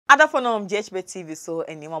Ada for no GhPage TV so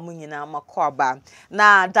eni mamu nyina makoaba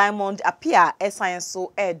na Diamond Appiah science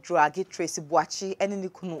so drag Tracey Boakye ene ni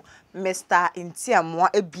kunu Mr. Ntiamwa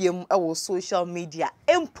ebiem ewo social media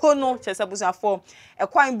empo no chese busuafo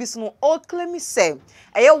ekwan bi so no all claim say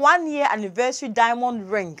eye 1 year anniversary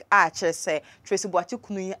diamond ring chese Tracey Boakye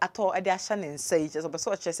kunu yi ato ede ahya ne nsai chese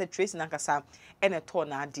beso chese Tracey nankasa ene to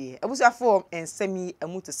na ade ebusuafo ensemi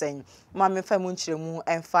emutu sen ma memfa mu nchiremu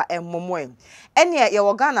emfa emmomo ene ye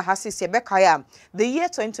wogana hasisi ebekaya the year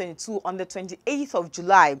 2022 on the 28th of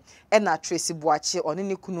July ena Tracey Boakye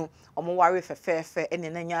onini kunu omoware fefefe ene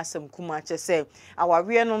nanya asem kuma chese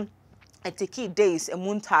aware no etiki days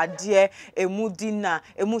emuntade emudina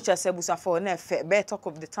emuchase busafo na efe be talk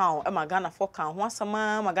of the town Ghana for kan ho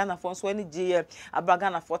asama Ghana for so ani je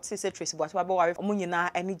Ghana for say Tracey Boakye ba ware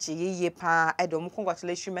omunyina ani je yeye pa edom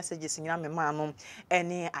congratulatory messages nyina me ma no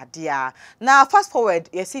ene adea na fast forward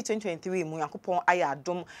you see 2023 mu yakopon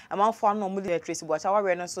ayadom amanfo ano mu Tracey Boakye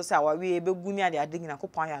ware no so say aware begu ni ade nyina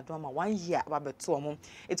kopon ayadom ma 1 year ba beto omo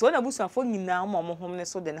eti wona busafo nyina mo hom ne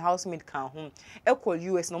so den housemate kan ho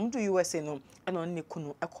ekọ US no mu do US no eno ne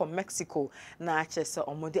kunu eko Mexico na chese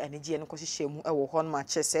omode anije no kohihye mu ewo hon ma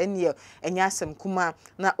chese ene enya asem kuma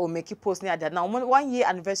na o make post ni ada na 1 year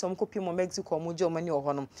anniversary omkopi mo Mexico omuje omani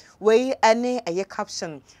ohono we ene eye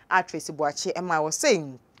caption at Tracey Boakye Emma was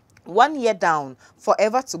saying 1 year down,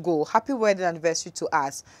 forever to go. Happy wedding anniversary to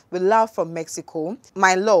us. With love from Mexico.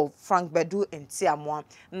 My love, Frank Bedu and Tiamwa.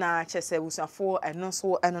 Na chese usafo and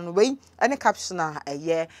so and way. Any caption a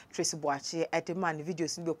year Tracey Boakye at the man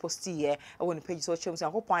videos in the post here. I want to page so chums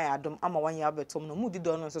and hope I adam. I'm a 1 year betom no moody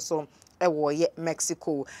don so ye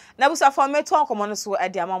Mexico. Na usafo me to come so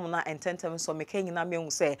at the amamuna and 10 so me king na me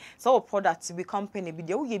say so product to be company be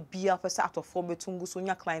there we be a person out of 4 betungu so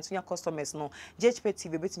nya clients nya customers no GhPage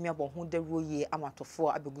TV betimi abo ho de roye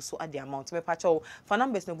amatofo abeguso ade amount me pacho for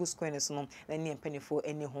numbers no go squares no na ni empenifo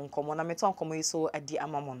eni ho nkomo na meton komo yiso ade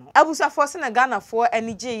amamo no abusafo se na Ghana for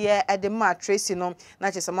eni je ye ade ma Tracey no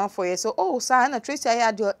na chesamanfo ye so oh sa na Tracey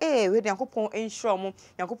ayade we de yankopon ensure mo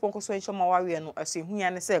yankopon koso ensure ma wawe no ase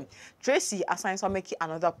hunya ne se Tracey assign so make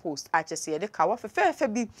another post achese ye de kawa fefe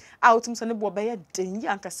bi outum so ne bo be ye den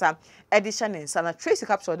yankasa edition nsa na Tracey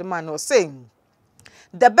capture the man no saying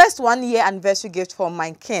the best 1 year anniversary gift for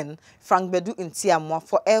my king, Frank Bedu Ntiamwa,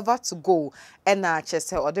 forever to go. And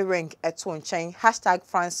chese or the ring eto nchen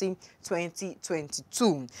 #Francie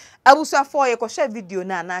 2022. Abusa for ye ko share video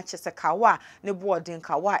na chese kawa ne boarding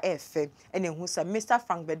kawa efe ene hu se Mr.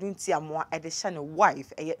 Frank Bedu Ntiamwa edisha ne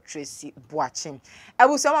wife Tracey Boakye.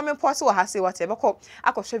 Abusa ma me post wo ha se what e beko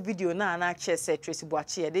akọ video na chese Tracey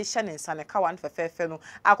Boakye edisha ne nsa ne kawa nfefefe no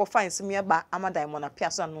akọ find sim ye ba Diamond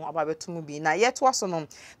Appiah so no ababetumu bi na yeto so no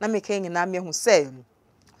na make nyina me hu say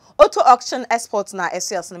auto auction exports na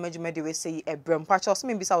SLs na majumedi we say ebrem pacho so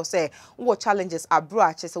me bisa wo say what challenges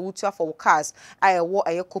abroad chese wutua for cars ayewo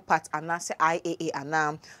copat anase IAA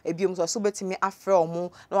ana ebiom so betimi afre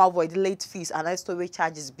omo na avoid late fees and storage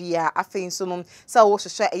charges bia afin so no say wo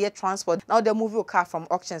hwehwe transport now they move your car from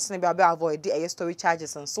auctions na bia avoid the storage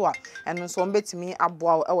charges and so and so betimi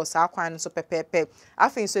aboa e wo sa kwan so pepepe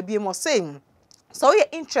afin so ebiom saying so you're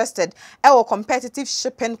interested our competitive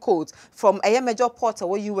shipping codes from a major port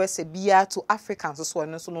or USA bia to Africans so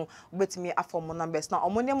no bet me after numbers now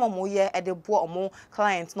omo ye e de bo omo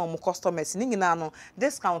clients no omo customers ni nyina no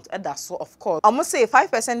discount e da so of course omo say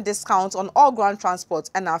 5% discount on all ground transport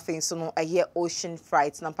and afin so no a year ocean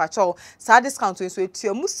flights na pacho sa discount so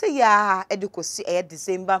etu mu say ya e de kosi e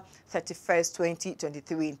December 31st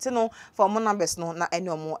 2023 ntino for omo numbers no na any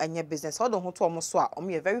omo enye business all don ho to omo so a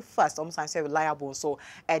omo ye very fast omo say reliable so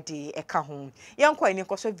edi eka ho yankwa ni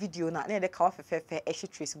nkosho video na de ka wa fefefe ehye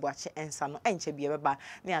Tracey Boakye ensa no enche bia beba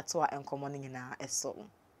na ato a enkomo no nyina eso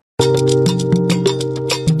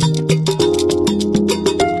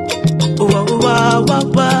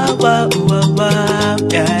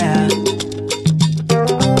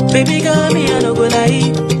baby girl me I no go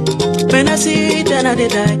lie when I see it then I dey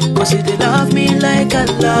die cause you dey love me like I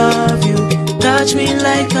love you touch me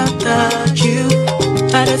like I touch you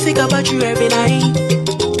I don't think about you every night.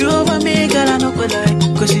 You over me, girl, I no go lie.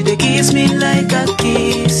 Cause you dey kiss me like I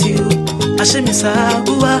kiss you. I say me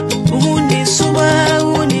sabuwa, uni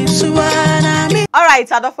suwa na me. Alright. right,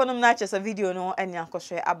 adofo na chese video no enya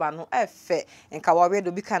akoswe aba no efe enka wawe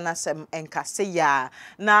do bi kana sem enka se ya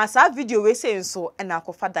na sa video we say nso ena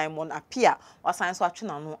akofa Diamond Appiah wasan so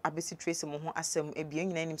atwena no abesi Tracey mo ho asem ebien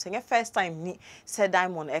nyina nim se first time ni se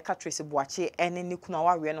Diamond eka Tracey Boakye ene ni kuna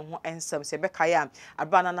wawe no ho ensem se beka ya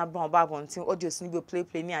abana na ba bontin audios ni bi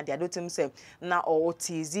play ni ade adotim se na o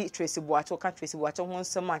tizi Tracey Boakye ka Tracey Boakye ho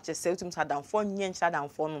ensem a chese utim sadamfo nye nchira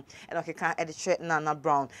damfo no ena keka ediche na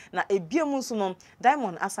Brown na ebiem nso no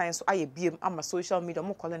Diamond assign so aye biem ama social media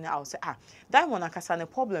mo calling out say Diamond akasa ne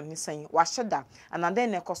problem ni saying washeda and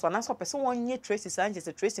then ne koso na so person won nye Tracey Sanchez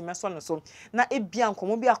Tracey meso no so na ebia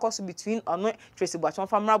nkomo bi akoso between ono Tracey Boakye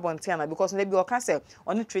famra bontia na because na bi o kan say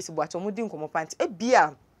ono Tracey Boakye mo di nkomo pant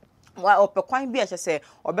ebia wa opekwan bi a chese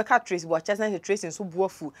obeka Tracey Boakye na Tracey nso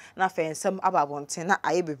buafu na fensem aba bonten na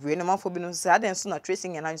aye bebre na manfo bi no say aden so na Tracey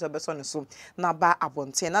nyana nso beso no so na ba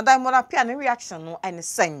abonten na Diamond Appiah ne reaction no ene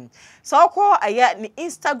sen so ko aye ni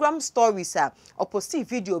Instagram stories a oposti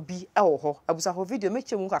video bi ewo ho abusa ho video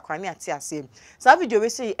mechemu kakra ne ate ase so video we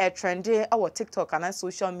say e trending ewo TikTok and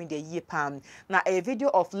social media ye pam na a video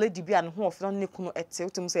of lady bi an ho of no ne kunu ete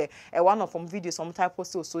utum say one of them videos some type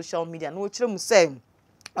post on social media no chirem say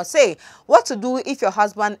or say what to do if your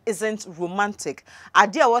husband isn't romantic.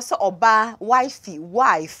 Idea was oba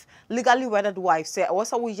wife legally wedded wife say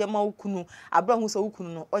was we yema ukunu abraham so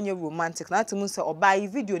ukunu no onye romantic na timu say oba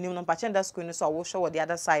video ni no pachenda screen so I will show the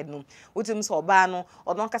other side no utim say oba no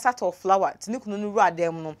odon kasa to flower tinikunu no ru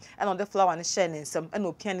adem no and on the flower ni share nsem and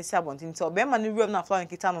opia ni say abontin say oba ma ni ru na flower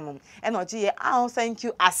nkita no no and oje thank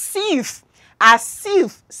you as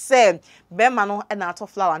if say bema no na ato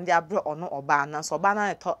flower and abre ono oba na so oba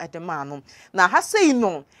na to edema no na ha say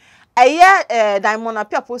no eye Diamond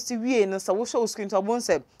Appiah post wie no so wo show screen to bon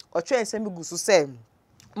say o twen say gusu say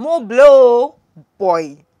mo blow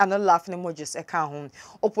boy and laughing emojis eka ho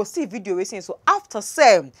o post video we saying so after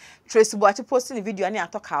say Tracey Boakye posting the video ani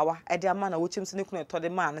atokawa e de ama na wo chim se ne kunu to the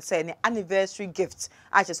man say ne anniversary gift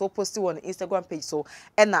I just post on Instagram page so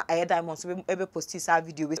na Diamond so ebe post this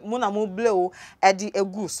video we mo na mo blow e di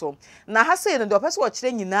egu so na ha say no the person wo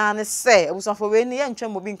kire nyina ne say ebusafo we ne ye ntwa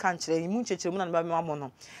mo bi nka kire mu nchechire mu na ba me mo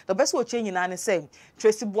no the person wo kire nyina ne say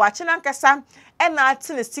Tracey Boakye na nkasa na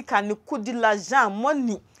atene sika ne kudi la Jean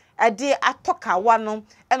money ade atoka wano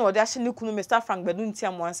ena ode ahye ne kunu Mr Frank Bedu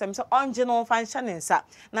ntia mo ansem se onje no fan hye nsa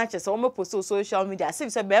na che se o me post social media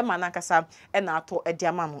asif se be ma na kasa ena ato ede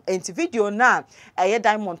ama no enti video na eye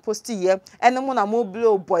Diamond post ye ene mo na mo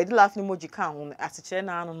blow boy the laugh ni moji kan ho asechire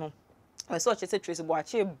na anu no I saw Tracey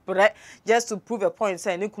Boakye bre just to prove a point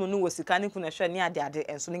say ne kunu no wasika ne kunu hwe ne ade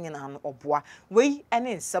enso ne nyina no oboa we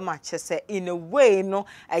ene nsem a chese in a way no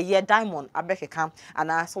aye Diamond abekeka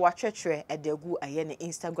ana so watwetwe edegu aye ne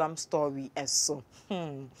Instagram story eso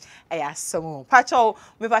asem pacho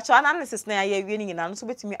me pacho analysis na aye wie ne nyina no so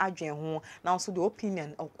betimi adwen ho na so the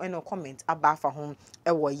opinion and comment abafa ho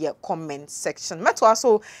ewo ye comment section meto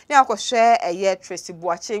aso ne akohwe aye Tracey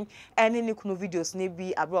Boakye ene ne kunu videos ne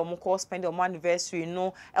bi abro mo ko spend on anniversary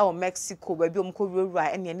no Mexico baby omko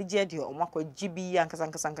rura ene ne je de omako GB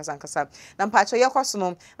ankasa na mpacho ye kwaso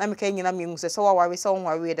no na meka nyina me ngu se wa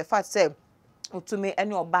ware the fact say utumi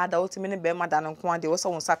ene obada utumi ne be mada no nko ade wo so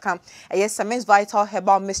wonsaka Cement Vital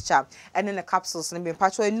Herbal Mixture ene ne capsules ne be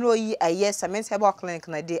mpacho enuro yi Cement Herbal Clinic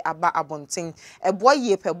na de aba abonten ebo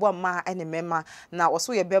ye pebo ma ene mema na wo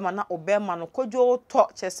so ye be ma na obema no kodwo to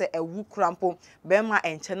chese ewu krampo be ma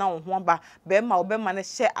enche na wo ho ba be ma obema ne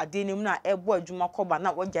hye ade nim na ebo adwuma koba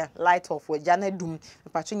na wo ja light off wo ja na dum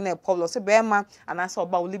mpacho nyina problem so be ma anasa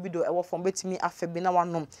oba wo libido ewo fom betimi afebi na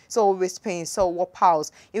wanom so waist pain so wo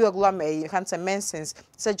pulse irregular you can't mentions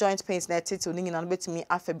say joint pains na title ni nyina no betimi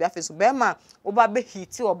afebi so be ma oba be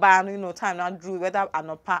hiti oba no time na drew whether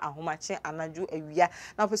anopa ahomache anaju awia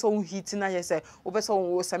na person who hiti na je say obeso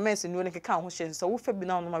wo cement no ne keka ho hye so wo febi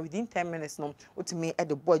na no within 10 minutes no utimi e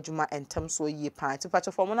de bo adwuma entam so yie pa ti patch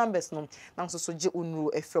for numbers no na so je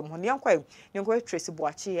onuru efrem ho ne yankwa Tracey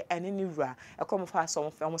Boakye ene ni wura e come fa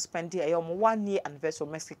so mo spend e yo mo 1 year anniversary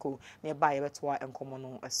Mexico ne ba ye beto enkomo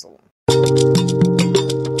no eso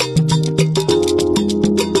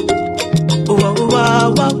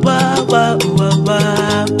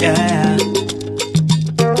yeah.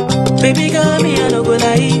 Baby girl, me I no go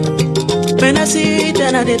lie. When I see it,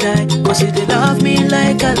 then I die. Cause you love me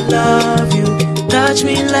like I love you, touch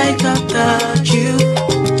me like I touch you.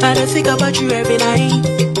 I don't think about you every night.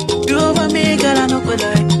 You over me, girl, I no go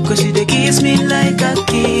lie. Cause you kiss me like I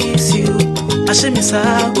kiss you. I say me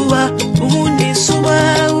sabuwa, uni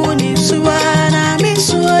suwa, na mi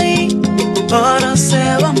suwa. Ora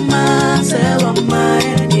sewa ma,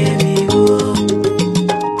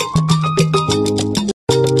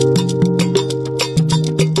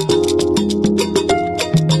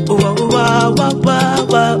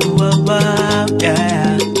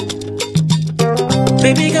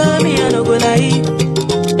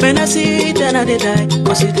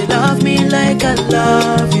 like I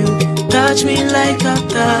love you. Touch me like I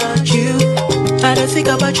touch you. I don't think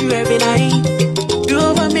about you every night. You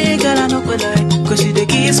over me, girl, I no go lie. Cause you dey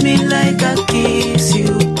kiss me like I kiss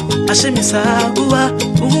you. I say me sabuwa,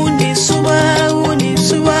 uni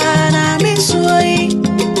suwa, na mi suai.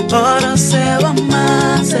 Ora sewa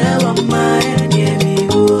ma, enie mi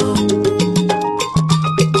go.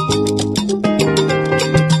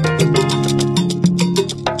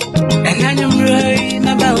 And I'm right,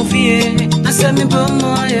 my baufie. I said me bo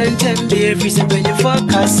mo and tembe every step when you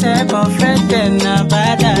focus, perfect and na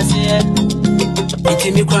badass, yeah. It's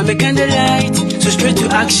me kwa me candlelight, so straight to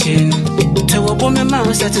action. To a woman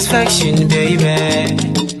my satisfaction, baby.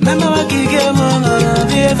 Mama wa kike mama,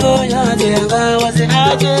 before ya denga was it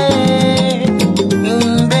aje,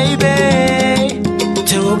 baby.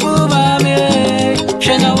 To a woman me,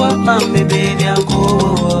 shana wa mama baby anko,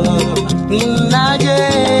 naje,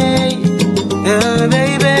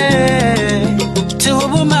 baby. To a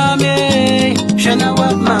woman me, shana wa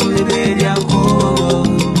mama baby anko.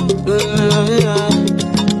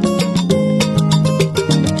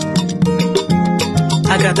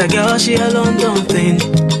 I got a girl, she a London thing.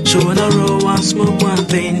 She wanna roll one, smoke one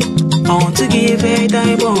thing. I want to give her a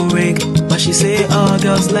diamond ring, but she say all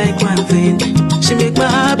girls like one thing. She make my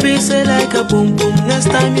happy say like a boom boom. Next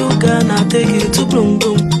time you gonna take it to boom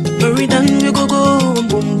boom. Hurry down, we go boom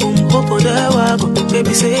boom. Hop on the wagon,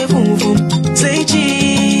 baby say boom boom. Say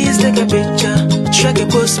cheese, take a picture. Strike a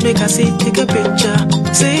post, make a see, take a picture.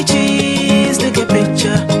 Say cheese, take a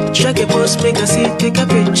picture. Strike a post, make a see, take a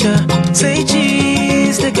picture. Say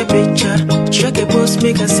cheese, take a picture. Strike a post,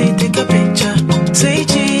 make a see, take a picture. Say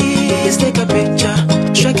cheese, take a picture.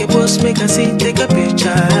 Strike a post, make a see, take a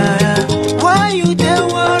picture. Why you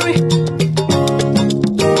don't worry?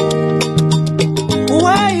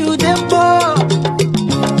 Why you don't bore?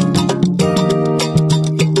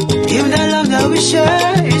 If the love that we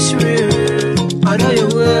share is real, I know your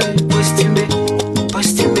word, posting me.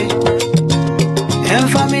 And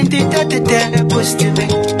for me, posting me.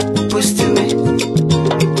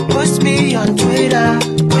 Post me on Twitter,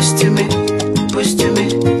 posting me.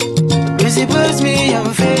 Busy post me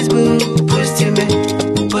on Facebook, posting me.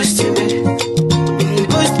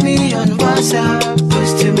 Post me on WhatsApp,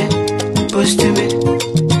 posting me.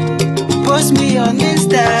 Post me on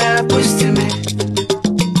Insta, posting me.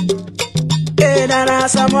 Hey, Nana,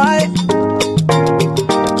 Samurai.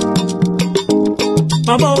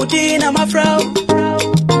 My body, my frau.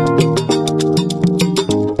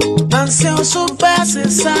 Nanse so basi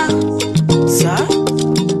sa.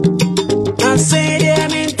 Nanse dia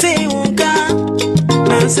minti unka.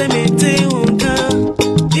 Nanse minti unka.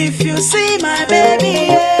 If you see my baby,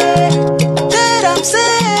 yeah, that I'm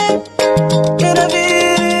saying, in a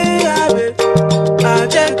video, I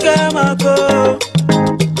just come and go.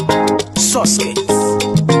 Suspect.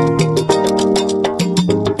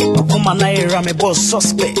 Okuma me boss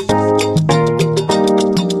suspect.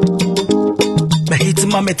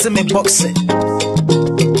 Me boxing.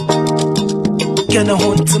 Get a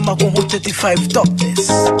hunt to my 35 doctors.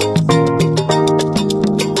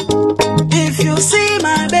 If you see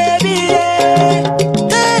my baby, yeah,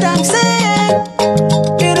 that I'm saying,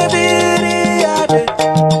 in a video,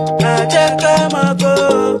 I just come and go.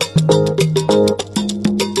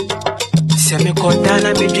 See me call down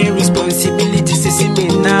and me dream responsibility. See me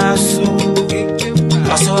now so.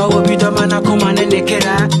 I saw I will be the man I come and they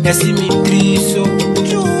care. See me three so.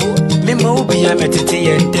 Me mo be a metiti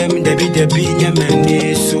and them debi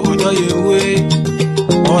nyamani so do you way.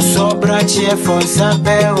 Oso brache for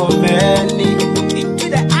sabe o meni into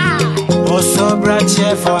the eye. Oso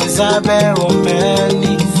brache for sabe o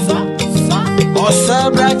meni. Oso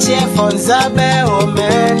brache for sabe o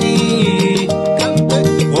meni.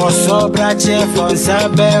 Oso brache for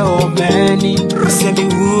sabe o meni. Se mi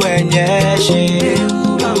wu enye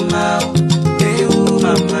mama.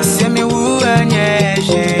 Se mi wu enye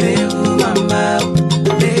mama.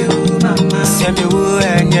 Se mi wu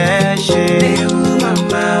enye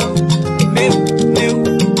mama.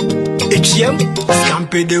 Echiam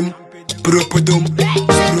scampedum propodum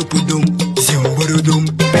zimborodum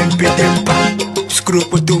pempedem pa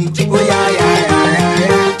scropodum. Oh yeah.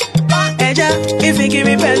 Eja, if you give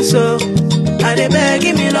me pencil, I dey beg,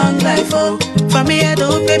 give me long life, oh. For me, I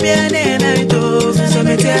don't pay me any night, oh. So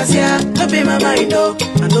me tell ya, don't be my mind, oh.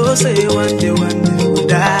 I know say one day we'll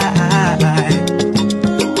die.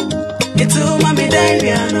 It's all mommy die,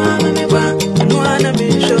 I know I'm a man. No one I'm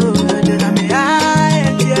in show, I did I'm a high,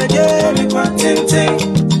 and you're dead. Me quanting,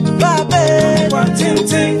 baby,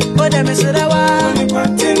 quanting. What them is that one?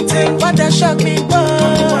 Quanting, what that shock me, boy.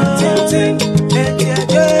 Quanting, and you're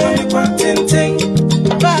dead. Quanting,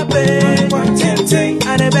 baby.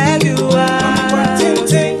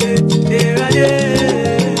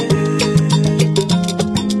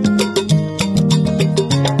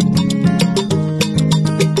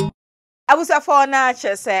 na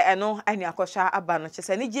chese eno ani akosha aba no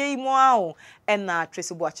chese ni je imo a na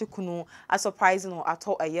Tracey Boakye kunu a surprise no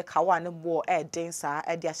ato eye kawa ne bo den sa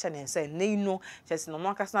e de ahye ne se nei no chese no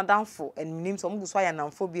akasa na danfo enim so mguso aya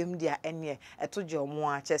namfo biem dia ene eto je omo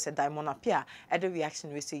a chese Diamond Appiah e de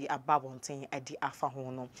reaction we say ababonten e di afa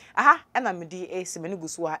ho no aha na me di esimene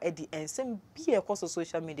guso a e di ensem bi e koso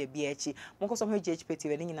social media bi echi mo koso ho GhPage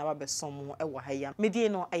we ni nyina ba besom e wo ha ya me di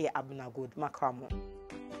no eye Abna Good makramo.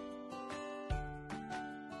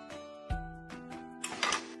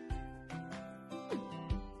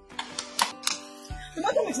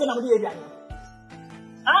 Tomato mix when I'm doing it.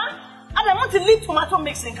 Huh? I don't want to leave tomato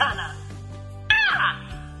mix in Ghana. Ah!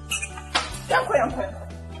 Yanko.